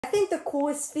I think the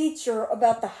coolest feature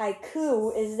about the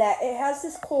Haiku is that it has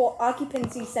this cool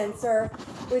occupancy sensor,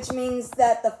 which means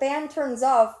that the fan turns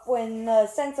off when the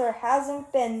sensor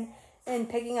hasn't been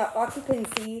picking up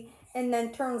occupancy, and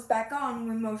then turns back on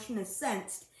when motion is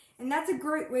sensed. And that's a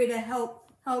great way to help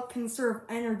conserve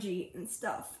energy and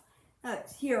stuff.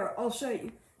 Here, I'll show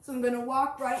you. So I'm going to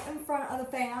walk right in front of the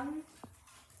fan,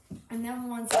 and then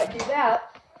once I do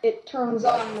that, it turns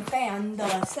on the fan.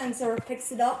 The sensor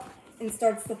picks it up and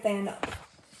starts the fan up.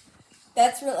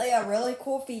 That's really a really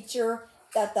cool feature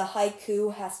that the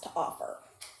Haiku has to offer.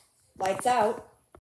 Lights out.